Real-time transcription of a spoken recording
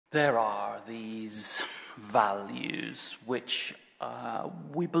There are these values which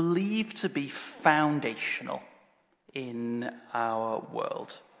we believe to be foundational in our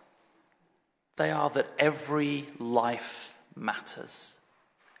world. They are that every life matters.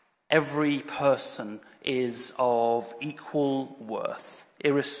 Every person is of equal worth,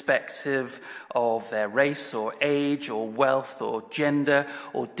 irrespective of their race or age or wealth or gender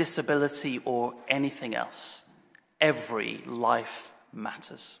or disability or anything else. Every life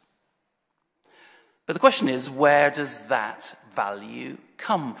matters. But the question is, where does that value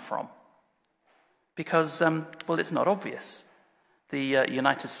come from? Because, it's not obvious. The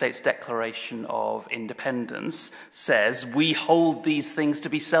United States Declaration of Independence says we hold these things to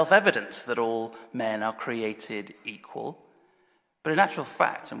be self-evident, that all men are created equal. But in actual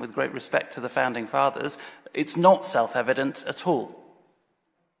fact, and with great respect to the Founding Fathers, it's not self-evident at all.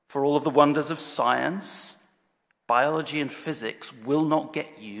 For all of the wonders of science, biology and physics will not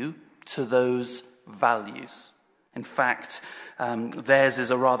get you to those values. In fact, theirs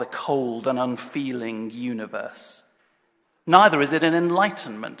is a rather cold and unfeeling universe. Neither is it an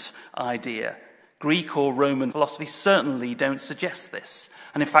Enlightenment idea. Greek or Roman philosophy certainly don't suggest this.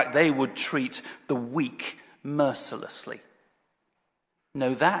 And in fact, they would treat the weak mercilessly.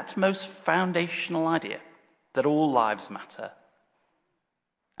 No, that most foundational idea, that all lives matter,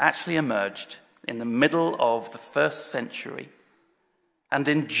 actually emerged in the middle of the first century and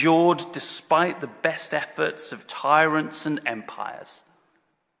endured despite the best efforts of tyrants and empires.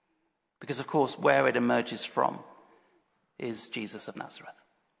 Because, of course, where it emerges from is Jesus of Nazareth.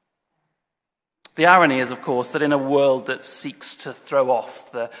 The irony is, of course, that in a world that seeks to throw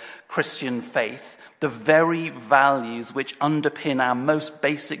off the Christian faith, the very values which underpin our most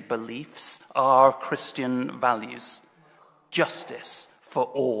basic beliefs are Christian values. Justice for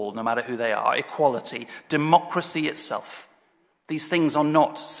all, no matter who they are, equality, democracy itself. These things are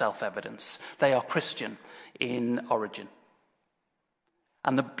not self-evidence. They are Christian in origin.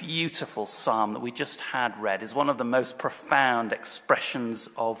 And the beautiful psalm that we just had read is one of the most profound expressions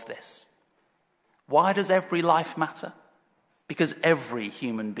of this. Why does every life matter? Because every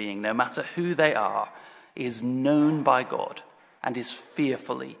human being, no matter who they are, is known by God and is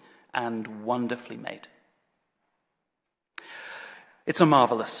fearfully and wonderfully made. It's a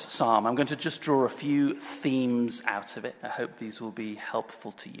marvelous psalm. I'm going to just draw a few themes out of it. I hope these will be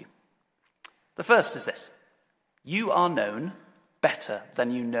helpful to you. The first is this: you are known better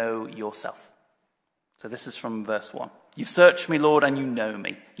than you know yourself. So this is from verse 1. You search me, Lord, and you know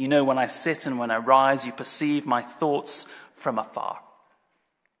me. You know when I sit and when I rise. You perceive my thoughts from afar.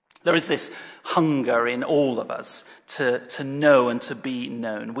 There is this hunger in all of us to know and to be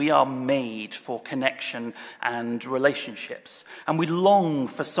known. We are made for connection and relationships, and we long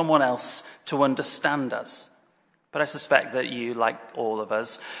for someone else to understand us. But I suspect that you, like all of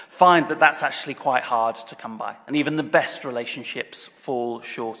us, find that that's actually quite hard to come by, and even the best relationships fall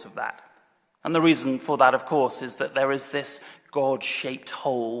short of that. And the reason for that, of course, is that there is this God-shaped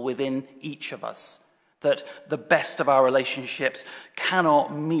hole within each of us, that the best of our relationships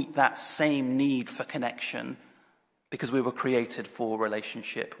cannot meet that same need for connection because we were created for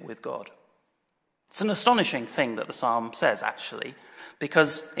relationship with God. It's an astonishing thing that the psalm says, actually,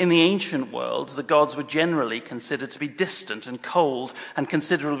 because in the ancient world, the gods were generally considered to be distant and cold and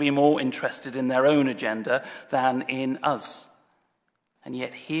considerably more interested in their own agenda than in us. And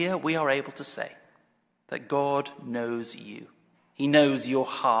yet here we are able to say that God knows you. He knows your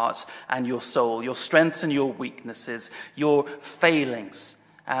heart and your soul, your strengths and your weaknesses, your failings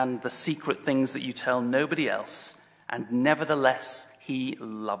and the secret things that you tell nobody else. And nevertheless, he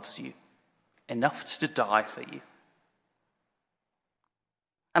loves you enough to die for you.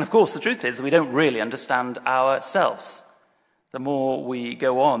 And of course, the truth is that we don't really understand ourselves. The more we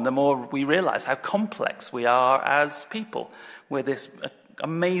go on, the more we realize how complex we are as people. We're this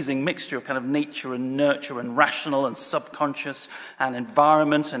amazing mixture of kind of nature and nurture and rational and subconscious and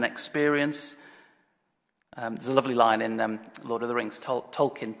environment and experience. There's a lovely line in Lord of the Rings.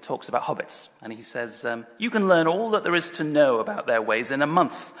 Tolkien talks about hobbits, and he says, you can learn all that there is to know about their ways in a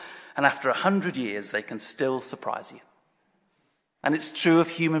month, and after 100 years they can still surprise you. And it's true of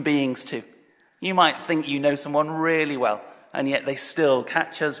human beings too. You might think you know someone really well, and yet they still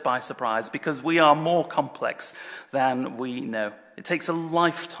catch us by surprise because we are more complex than we know. It takes a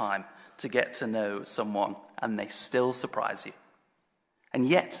lifetime to get to know someone, and they still surprise you. And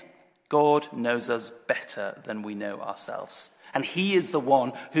yet, God knows us better than we know ourselves. And he is the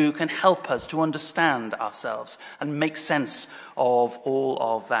one who can help us to understand ourselves and make sense of all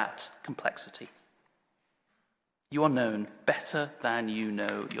of that complexity. You are known better than you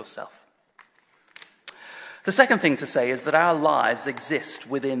know yourself. The second thing to say is that our lives exist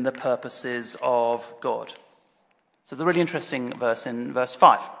within the purposes of God. So the really interesting verse in verse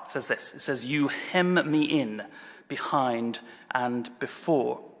 5 says this. It says, "You hem me in behind and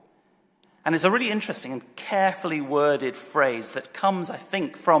before." And it's a really interesting and carefully worded phrase that comes, I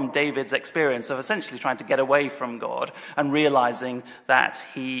think, from David's experience of essentially trying to get away from God and realizing that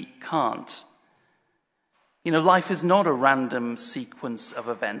he can't. You know, life is not a random sequence of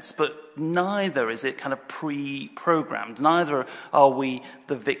events, but neither is it kind of pre-programmed. Neither are we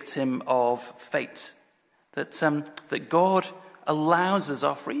the victim of fate. That God allows us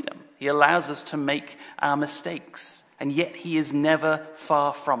our freedom. He allows us to make our mistakes, and yet he is never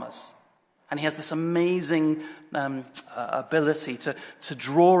far from us. And he has this amazing ability to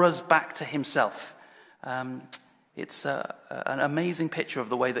draw us back to himself. It's an amazing picture of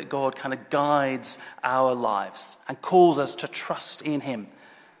the way that God kind of guides our lives and calls us to trust in him.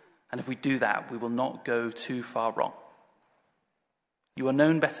 And if we do that, we will not go too far wrong. You are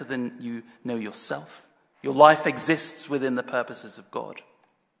known better than you know yourself. Your life exists within the purposes of God.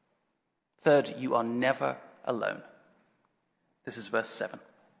 Third, you are never alone. This is verse 7.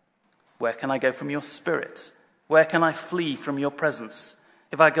 "Where can I go from your spirit? Where can I flee from your presence?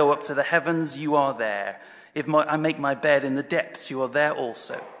 If I go up to the heavens, you are there. If I make my bed in the depths, you are there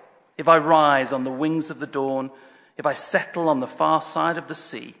also. If I rise on the wings of the dawn, if I settle on the far side of the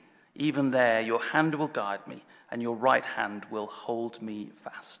sea, even there your hand will guide me, and your right hand will hold me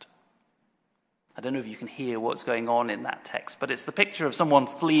fast." I don't know if you can hear what's going on in that text, but it's the picture of someone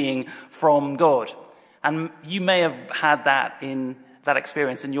fleeing from God. And you may have had that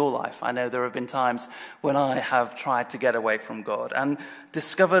experience in your life. I know there have been times when I have tried to get away from God and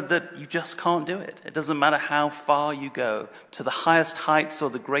discovered that you just can't do it. It doesn't matter how far you go, to the highest heights or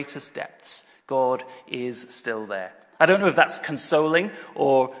the greatest depths, God is still there. I don't know if that's consoling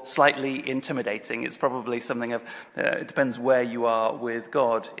or slightly intimidating. It's probably something of, it depends where you are with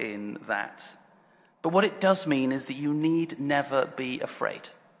God in that. But what it does mean is that you need never be afraid,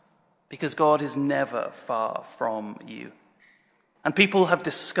 because God is never far from you. And people have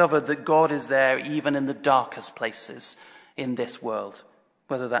discovered that God is there even in the darkest places in this world,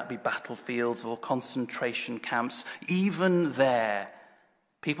 whether that be battlefields or concentration camps. Even there,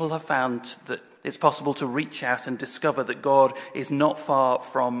 people have found that it's possible to reach out and discover that God is not far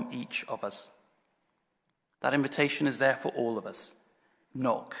from each of us. That invitation is there for all of us.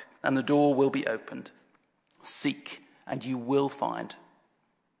 Knock, and the door will be opened. Seek, and you will find.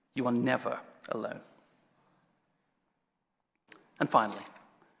 You are never alone. And finally,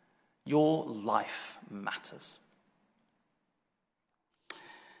 your life matters.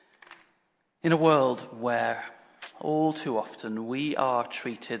 In a world where all too often we are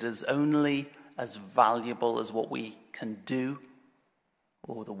treated as only as valuable as what we can do,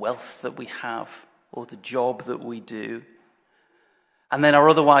 or the wealth that we have, or the job that we do, and then are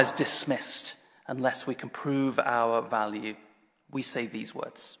otherwise dismissed unless we can prove our value, we say these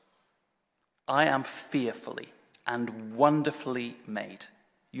words: "I am fearfully and wonderfully made.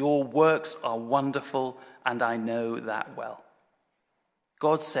 Your works are wonderful, and I know that well."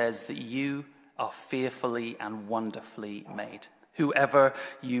 God says that you are fearfully and wonderfully made, whoever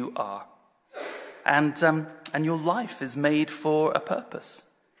you are. And your life is made for a purpose.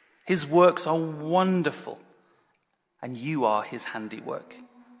 His works are wonderful, and you are his handiwork.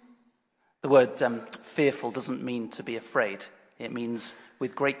 The word fearful doesn't mean to be afraid. It means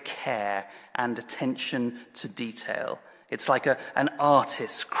with great care and attention to detail. It's like an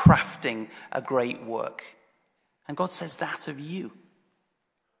artist crafting a great work. And God says that of you.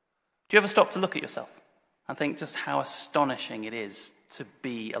 Do you ever stop to look at yourself and think just how astonishing it is to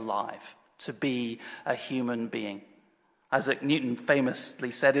be alive, to be a human being? Isaac Newton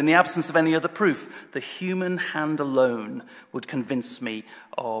famously said, "In the absence of any other proof, the human hand alone would convince me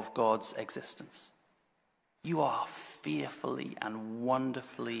of God's existence." You are fearfully and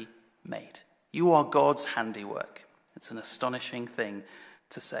wonderfully made. You are God's handiwork. It's an astonishing thing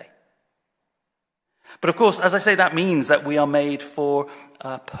to say. But of course, as I say, that means that we are made for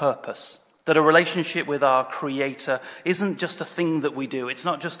a purpose. That a relationship with our Creator isn't just a thing that we do. It's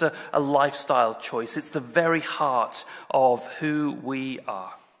not just a lifestyle choice. It's the very heart of who we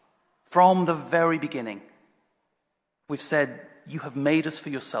are. From the very beginning, we've said, "You have made us for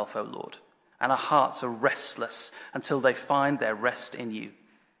yourself, O Lord, and our hearts are restless until they find their rest in you."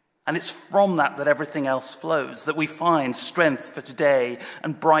 And it's from that everything else flows, that we find strength for today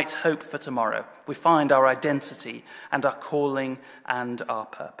and bright hope for tomorrow. We find our identity and our calling and our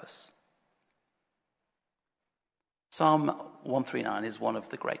purpose. Psalm 139 is one of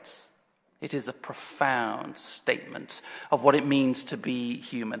the greats. It is a profound statement of what it means to be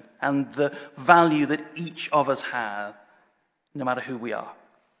human and the value that each of us have, no matter who we are.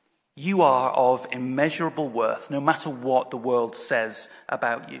 You are of immeasurable worth, no matter what the world says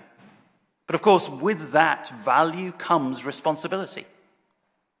about you. But of course, with that value comes responsibility.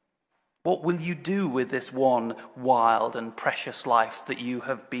 What will you do with this one wild and precious life that you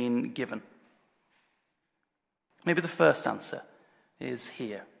have been given? Maybe the first answer is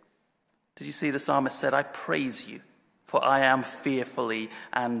here. Did you see the psalmist said, I praise you, for I am fearfully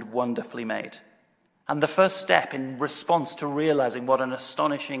and wonderfully made. And the first step in response to realizing what an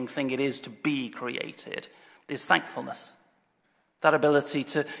astonishing thing it is to be created is thankfulness. That ability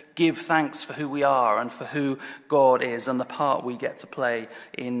to give thanks for who we are and for who God is and the part we get to play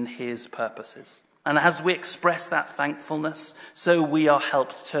in his purposes. And as we express that thankfulness, so we are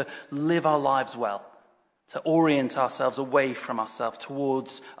helped to live our lives well, to orient ourselves away from ourselves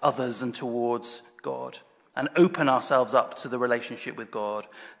towards others and towards God, and open ourselves up to the relationship with God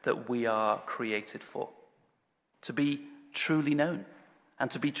that we are created for, to be truly known and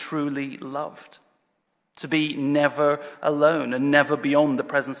to be truly loved, to be never alone and never beyond the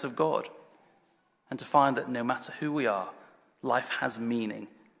presence of God, and to find that no matter who we are, life has meaning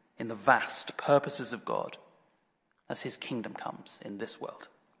in the vast purposes of God as his kingdom comes in this world.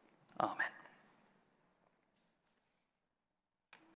 Amen.